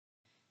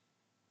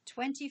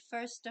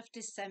21st of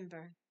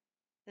December,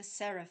 the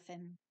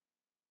Seraphim.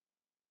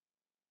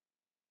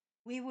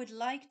 We would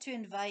like to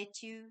invite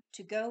you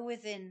to go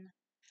within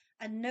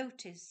and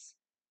notice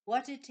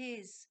what it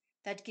is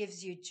that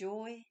gives you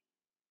joy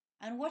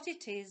and what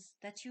it is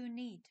that you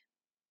need.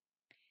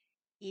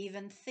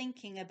 Even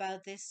thinking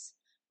about this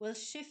will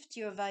shift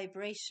your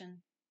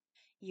vibration.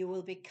 You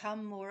will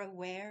become more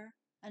aware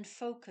and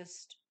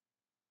focused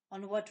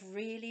on what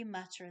really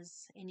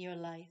matters in your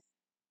life.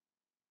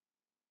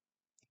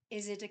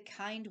 Is it a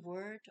kind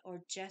word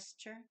or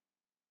gesture?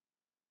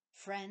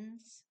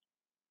 Friends?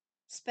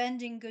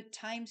 Spending good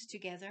times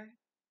together?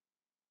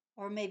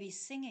 Or maybe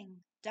singing,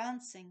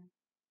 dancing,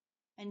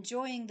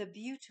 enjoying the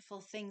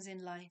beautiful things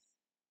in life?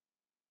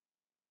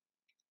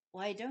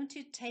 Why don't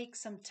you take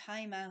some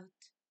time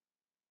out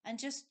and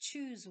just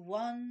choose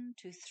 1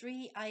 to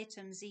 3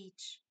 items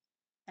each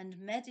and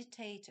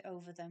meditate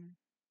over them?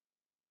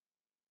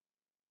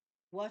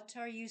 What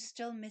are you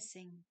still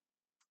missing?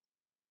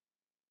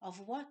 Of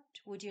what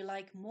would you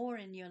like more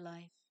in your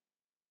life?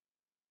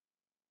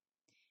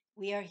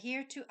 We are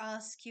here to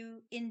ask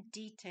you in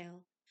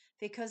detail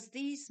because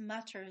these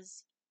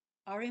matters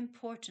are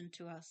important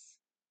to us.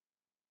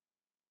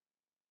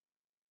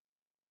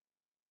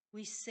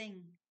 We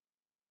sing,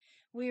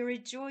 we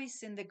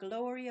rejoice in the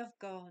glory of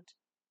God,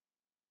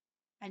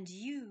 and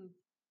you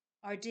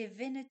are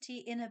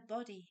divinity in a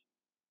body.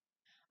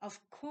 Of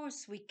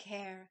course we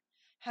care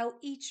how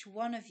each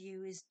one of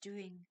you is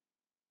doing,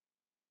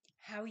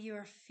 how you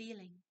are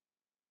feeling.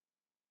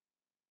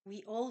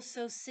 We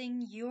also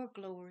sing your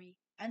glory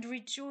and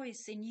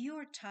rejoice in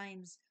your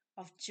times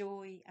of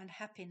joy and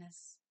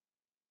happiness.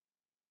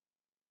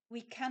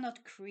 We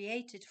cannot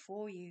create it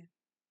for you,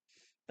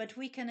 but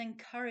we can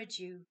encourage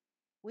you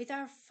with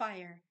our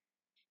fire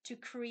to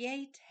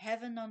create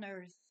heaven on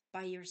earth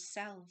by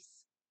yourselves.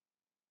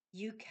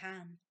 You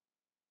can.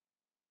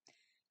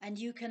 And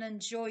you can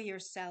enjoy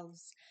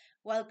yourselves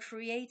while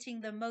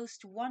creating the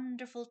most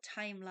wonderful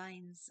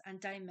timelines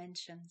and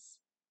dimensions.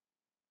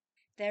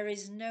 There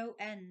is no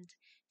end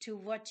to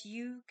what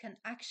you can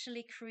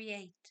actually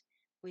create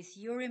with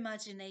your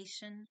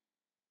imagination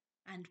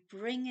and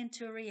bring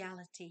into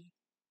reality.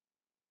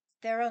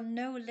 There are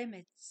no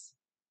limits.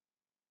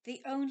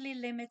 The only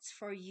limits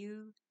for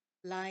you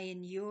lie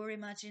in your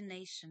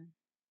imagination.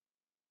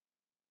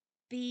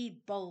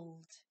 Be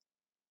bold.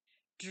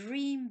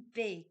 Dream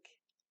big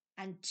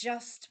and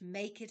just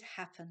make it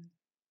happen.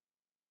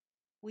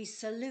 We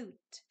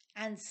salute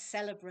and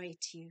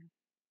celebrate you.